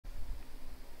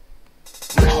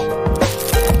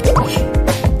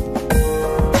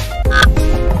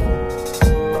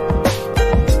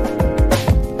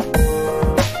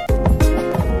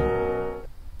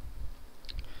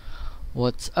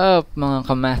What's up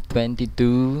mga Kamath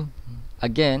 22?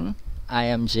 Again, I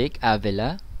am Jake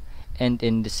Avila, and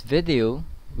in this video,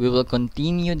 we will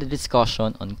continue the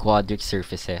discussion on quadric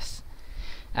surfaces.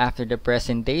 After the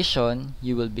presentation,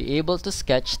 you will be able to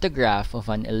sketch the graph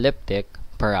of an elliptic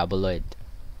paraboloid.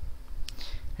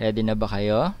 Ready na ba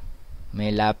kayo?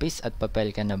 May lapis at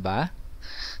papel ka na ba?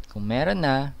 Kung meron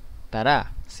na,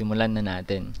 tara, simulan na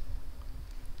natin.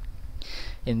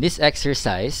 In this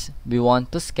exercise, we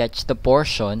want to sketch the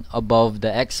portion above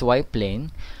the xy plane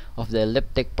of the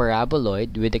elliptic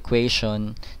paraboloid with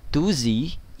equation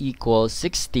 2z equals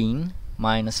 16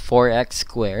 minus 4x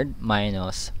squared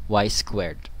minus y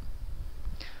squared.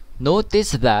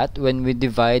 Notice that when we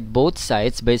divide both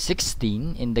sides by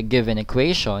 16 in the given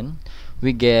equation,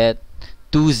 we get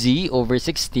 2z over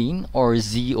 16 or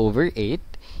z over 8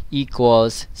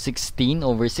 equals 16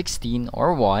 over 16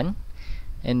 or 1.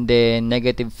 And then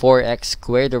negative 4x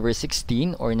squared over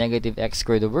 16 or negative x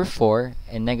squared over 4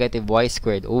 and negative y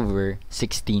squared over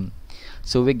 16.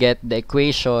 So we get the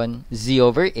equation z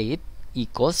over 8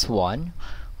 equals 1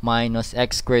 minus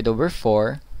x squared over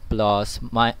 4 plus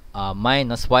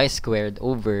minus y squared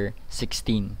over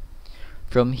 16.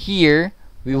 From here,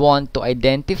 we want to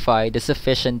identify the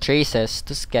sufficient traces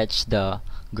to sketch the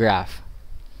graph.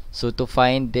 So to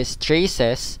find these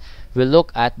traces, we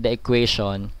look at the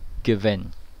equation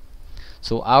given.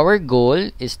 So our goal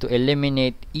is to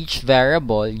eliminate each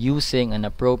variable using an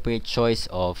appropriate choice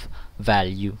of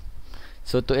value.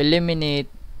 So to eliminate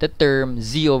the term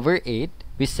z over 8,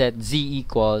 we set z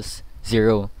equals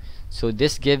 0. So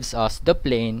this gives us the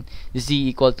plane z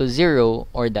equal to 0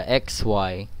 or the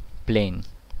xy plane.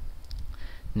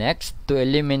 Next, to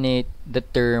eliminate the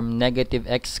term negative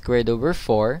x squared over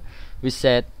 4, we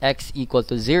set x equal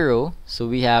to 0, so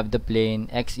we have the plane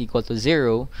x equal to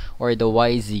 0 or the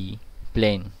yz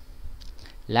plane.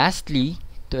 Lastly,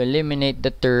 to eliminate the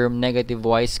term negative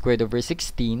y squared over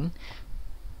 16,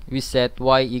 we set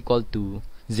y equal to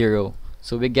 0,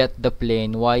 so we get the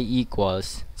plane y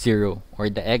equals 0 or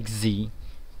the xz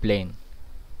plane.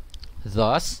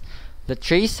 Thus, the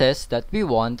traces that we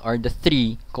want are the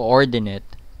three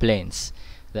coordinate planes,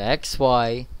 the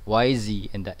xy, yz,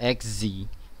 and the xz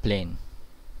plane.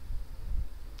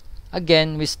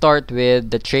 Again, we start with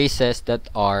the traces that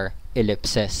are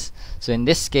ellipses. So in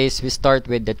this case, we start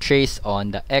with the trace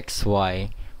on the xy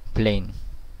plane.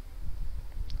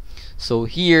 So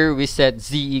here we set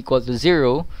z equal to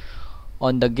 0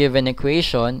 on the given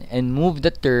equation and move the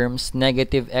terms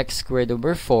negative x squared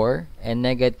over 4 and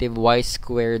negative y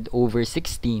squared over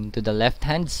 16 to the left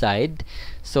hand side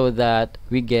so that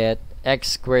we get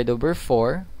x squared over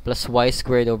 4 plus y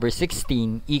squared over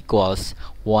 16 equals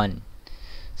 1.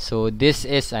 So this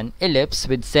is an ellipse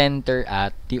with center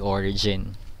at the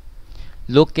origin.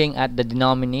 Looking at the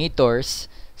denominators,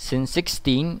 since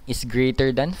 16 is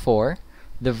greater than 4,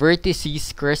 the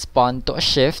vertices correspond to a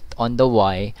shift on the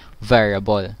y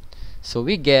variable. So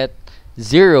we get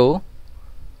 0,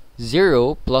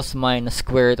 0 plus minus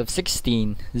square root of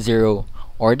 16, 0,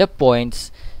 or the points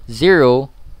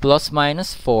 0 plus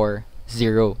minus 4,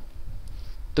 0.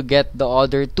 To get the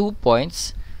other 2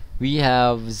 points, we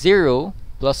have 0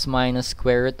 plus minus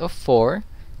square root of 4,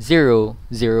 0,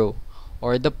 0,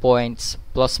 or the points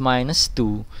plus minus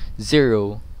 2,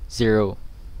 0, 0.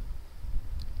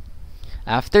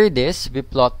 After this, we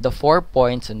plot the 4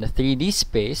 points on the 3D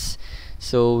space,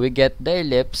 so we get the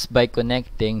ellipse by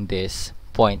connecting these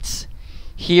points.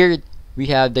 Here, we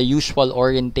have the usual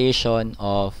orientation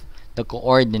of the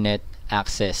coordinate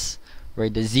axis, where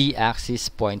the z-axis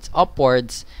points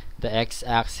upwards, the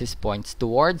x-axis points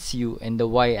towards you, and the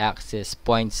y-axis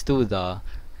points to the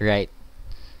right.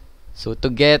 So to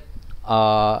get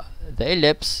the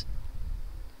ellipse,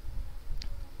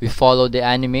 we follow the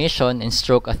animation and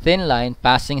stroke a thin line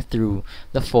passing through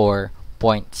the 4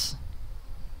 points.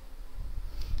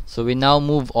 So we now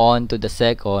move on to the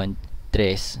second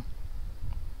trace.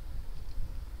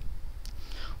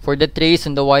 For the trace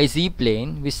on the yz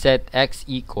plane, we set x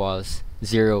equals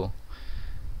 0.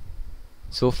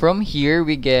 So from here,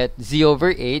 we get z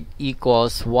over 8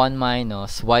 equals 1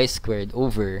 minus y squared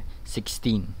over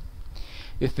 16.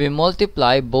 If we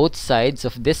multiply both sides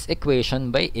of this equation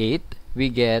by 8, we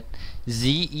get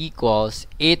z equals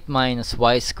 8 minus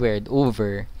y squared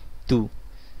over 2.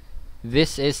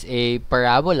 This is a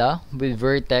parabola with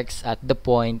vertex at the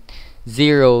point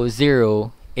 0,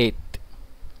 0, 8.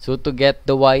 So to get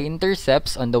the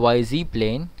y-intercepts on the yz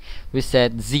plane, we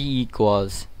set z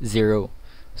equals 0.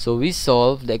 So we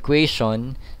solve the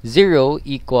equation 0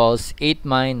 equals 8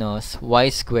 minus y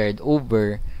squared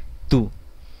over 2.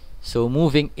 So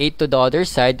moving 8 to the other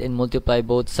side and multiply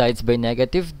both sides by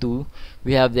 -2,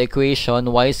 we have the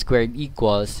equation y squared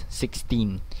equals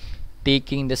 16.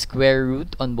 Taking the square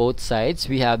root on both sides,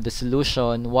 we have the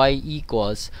solution y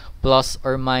equals plus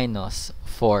or minus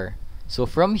 4. So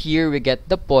from here, we get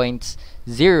the points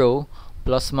 0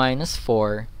 plus minus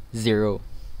 4, 0.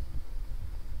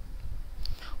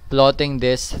 Plotting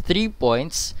this 3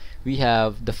 points, we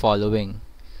have the following.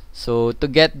 So to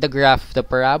get the graph of the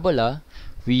parabola,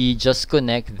 we just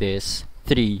connect these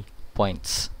 3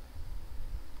 points.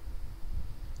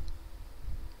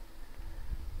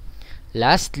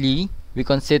 Lastly, we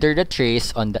consider the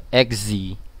trace on the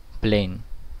xz plane.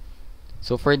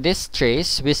 So for this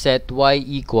trace, we set y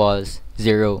equals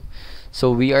 0.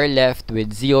 So we are left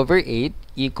with z over 8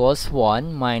 equals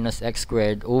 1 minus x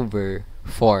squared over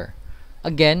 4.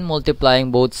 Again,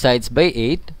 multiplying both sides by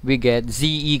 8, we get z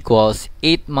equals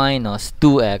 8 minus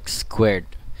 2x squared.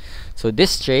 So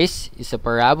this trace is a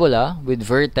parabola with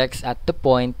vertex at the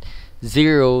point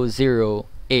 0, 0,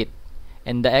 8.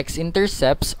 And the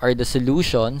x-intercepts are the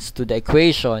solutions to the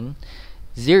equation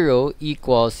 0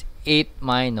 equals 8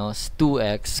 minus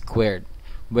 2x squared.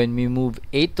 When we move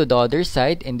 8 to the other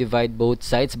side and divide both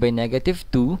sides by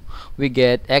 -2, we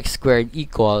get x squared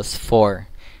equals 4.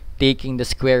 Taking the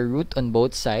square root on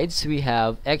both sides, we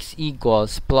have x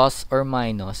equals plus or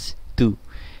minus 2.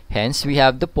 Hence, we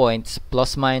have the points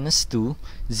plus minus 2,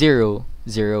 0,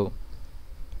 0.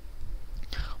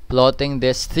 Plotting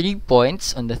these 3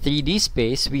 points on the 3D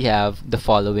space, we have the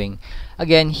following.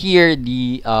 Again, here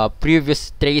the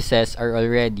previous traces are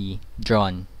already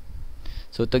drawn.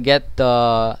 So to get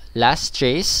the last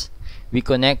trace, we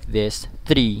connect these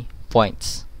 3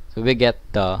 points. So we get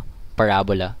the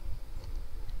parabola.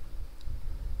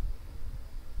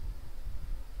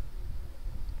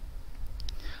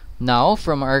 Now,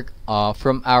 from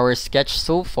our sketch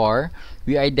so far,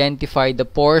 we identify the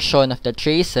portion of the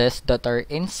traces that are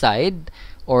inside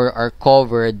or are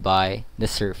covered by the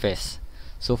surface.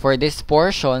 So for these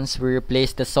portions, we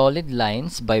replace the solid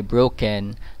lines by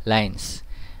broken lines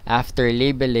after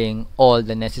labeling all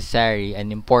the necessary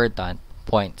and important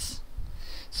points.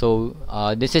 So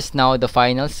this is now the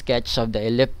final sketch of the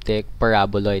elliptic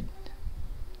paraboloid.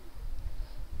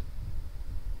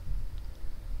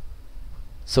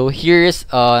 So here is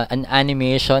an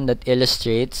animation that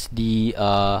illustrates the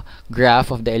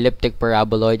graph of the elliptic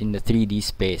paraboloid in the 3D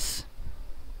space.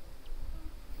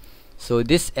 So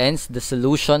this ends the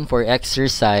solution for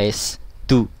exercise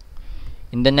 2.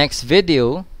 In the next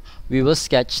video, we will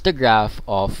sketch the graph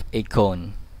of a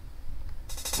cone.